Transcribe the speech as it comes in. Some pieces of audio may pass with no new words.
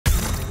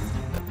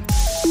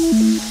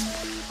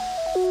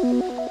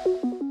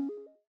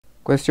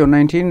Question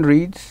 19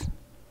 reads,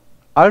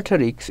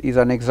 Alteryx is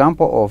an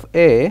example of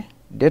A,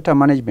 data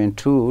management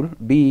tool,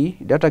 B,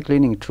 data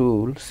cleaning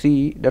tool,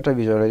 C, data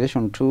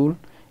visualization tool,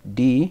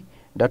 D,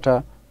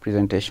 data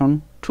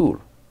presentation tool.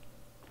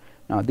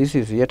 Now this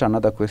is yet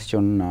another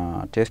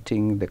question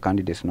testing the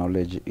candidate's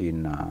knowledge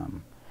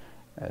in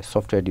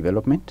software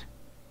development.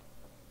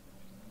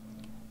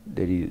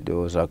 There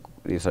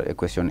is a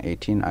question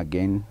 18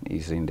 again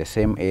is in the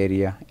same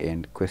area,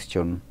 and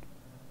question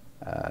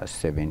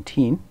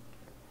 17.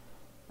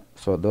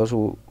 So those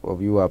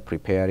of you who are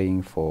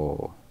preparing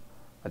for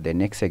the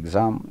next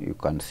exam, you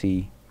can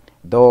see,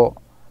 though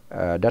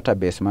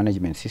database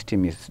management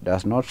system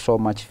does not so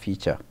much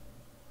feature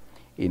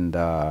in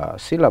the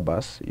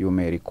syllabus, you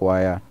may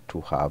require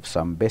to have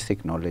some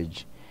basic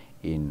knowledge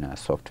in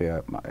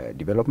software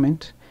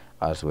development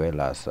as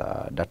well as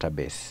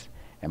database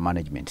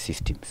management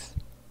systems.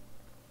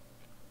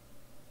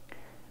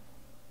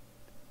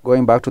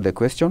 Going back to the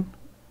question,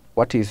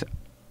 what is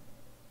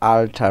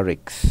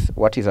Alteryx?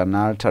 What is an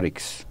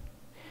Alteryx?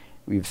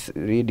 We've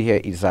read here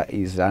is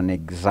an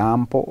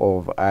example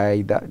of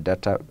either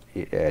data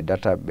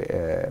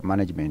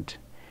management,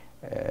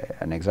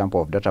 an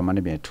example of data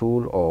management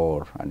tool,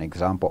 or an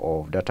example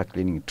of data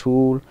cleaning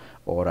tool,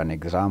 or an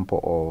example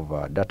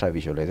of data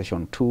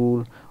visualization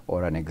tool,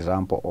 or an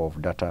example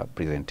of data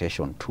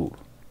presentation tool.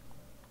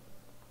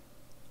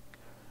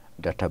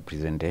 Data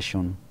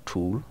presentation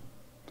tool.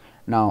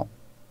 Now,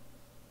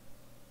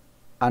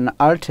 an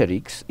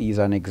Alteryx is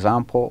an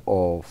example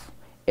of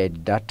a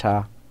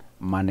data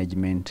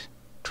management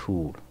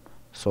tool.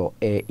 So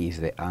A is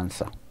the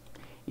answer.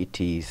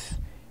 It is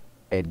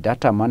a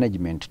data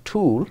management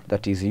tool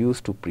that is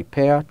used to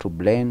prepare, to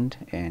blend,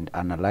 and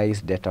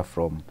analyze data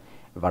from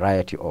a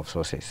variety of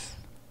sources.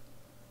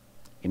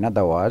 In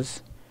other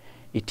words,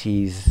 it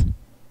is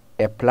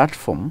a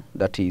platform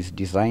that is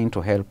designed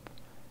to help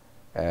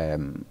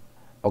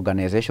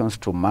organizations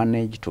to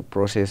manage, to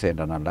process,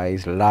 and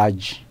analyze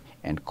large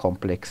and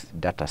complex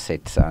data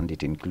sets, and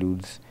it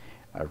includes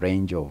a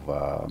range of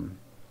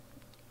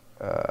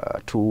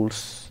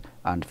tools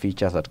and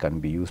features that can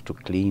be used to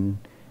clean,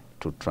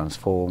 to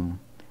transform,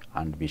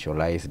 and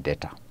visualize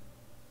data.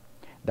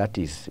 That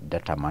is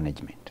data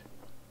management.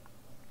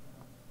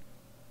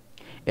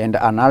 And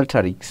an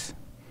Alteryx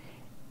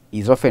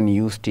is often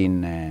used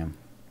in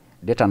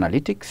data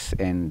analytics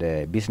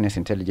and business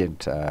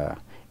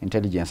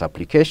intelligence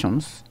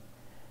applications,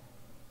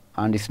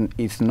 and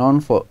it's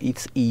known for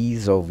its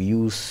ease of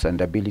use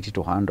and ability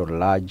to handle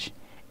large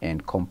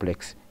and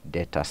complex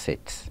data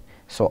sets.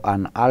 So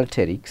an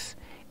Alteryx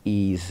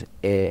is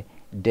a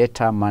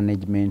data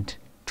management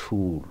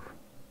tool.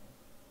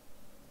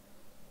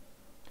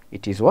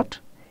 It is what?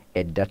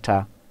 A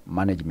data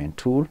management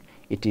tool.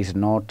 It is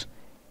not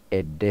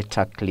a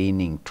data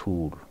cleaning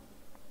tool,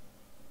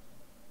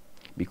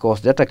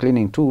 because data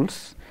cleaning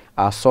tools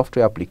are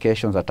software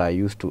applications that are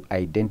used to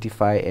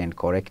identify and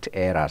correct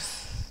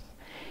errors,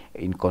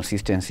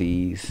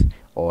 inconsistencies,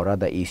 or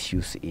other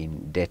issues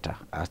in data.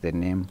 As the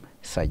name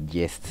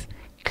suggests,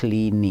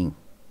 cleaning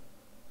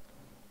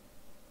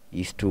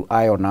is to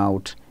iron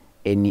out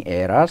any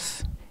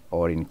errors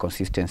or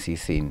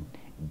inconsistencies in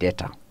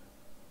data,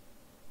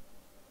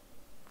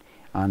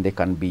 and they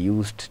can be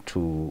used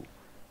to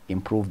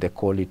improve the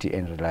quality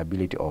and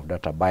reliability of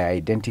data by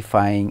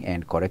identifying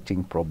and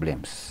correcting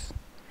problems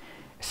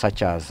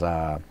such as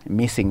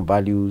missing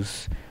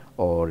values,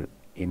 or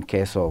in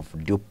case of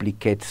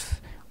duplicates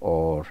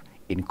or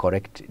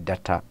incorrect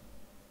data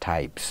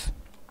types.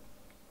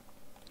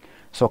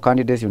 So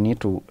candidates, you need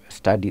to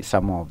study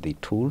some of the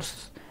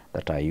tools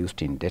that are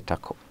used in data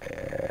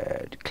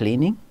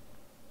cleaning,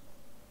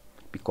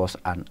 because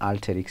an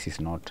Alteryx is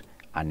not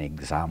an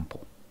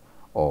example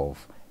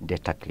of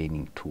data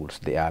cleaning tools.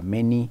 There are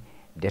many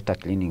data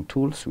cleaning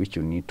tools which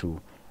you need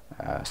to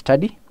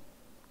study.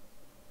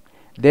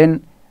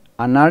 Then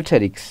an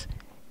Alteryx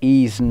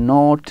is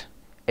not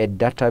a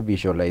data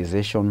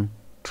visualization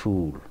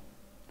tool.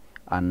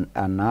 An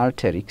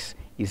Alteryx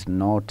is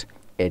not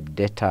a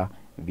data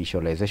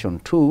visualization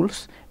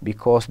tools,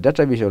 because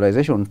data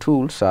visualization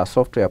tools are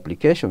software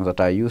applications that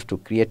are used to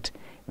create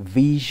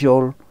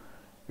visual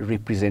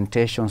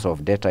representations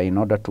of data in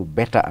order to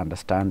better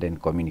understand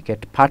and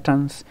communicate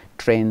patterns,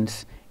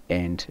 trends,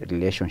 and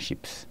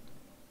relationships.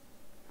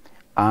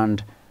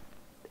 And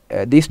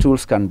these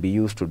tools can be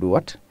used to do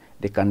what?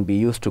 They can be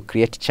used to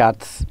create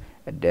charts,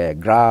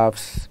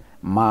 graphs,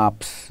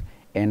 maps,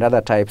 and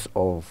other types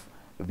of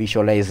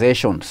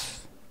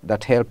visualizations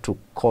that help to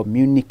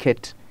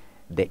communicate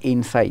the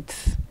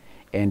insights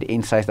and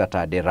insights that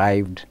are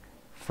derived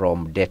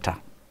from data.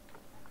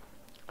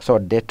 So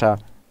data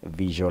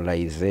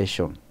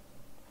visualization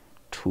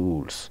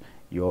tools,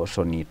 you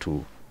also need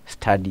to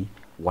study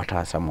what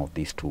are some of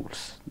these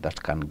tools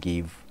that can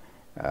give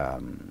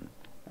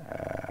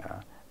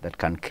that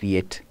can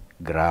create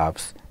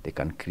graphs, they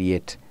can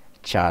create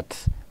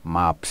charts,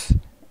 maps,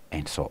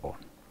 and so on.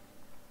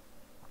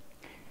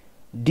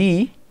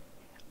 D,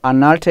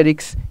 an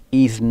Alteryx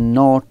is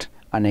not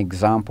an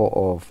example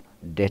of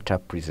data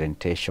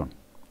presentation.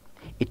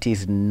 It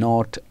is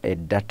not a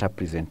data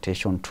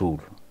presentation tool,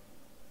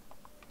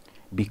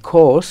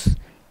 because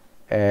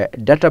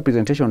data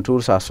presentation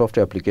tools are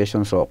software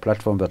applications or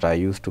platforms that are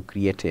used to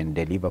create and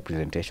deliver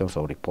presentations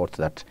or reports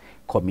that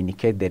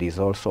communicate the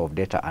results of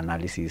data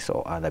analysis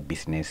or other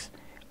business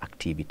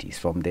activities.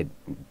 From the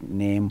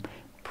name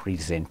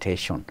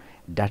presentation,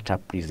 data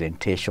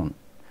presentation,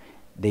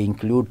 they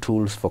include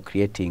tools for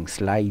creating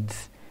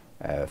slides,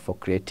 for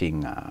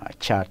creating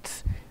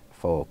charts,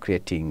 for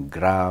creating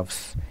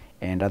graphs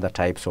and other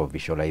types of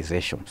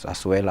visualizations,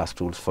 as well as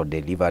tools for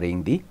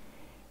delivering the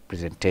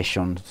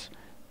presentations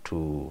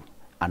to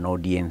an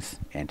audience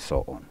and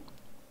so on.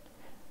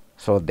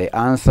 So the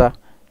answer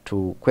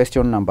to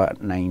question number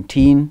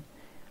 19,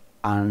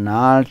 an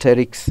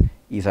Alteryx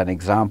is an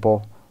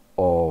example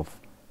of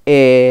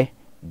a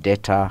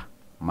data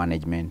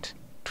management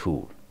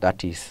tool.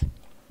 That is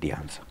the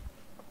answer.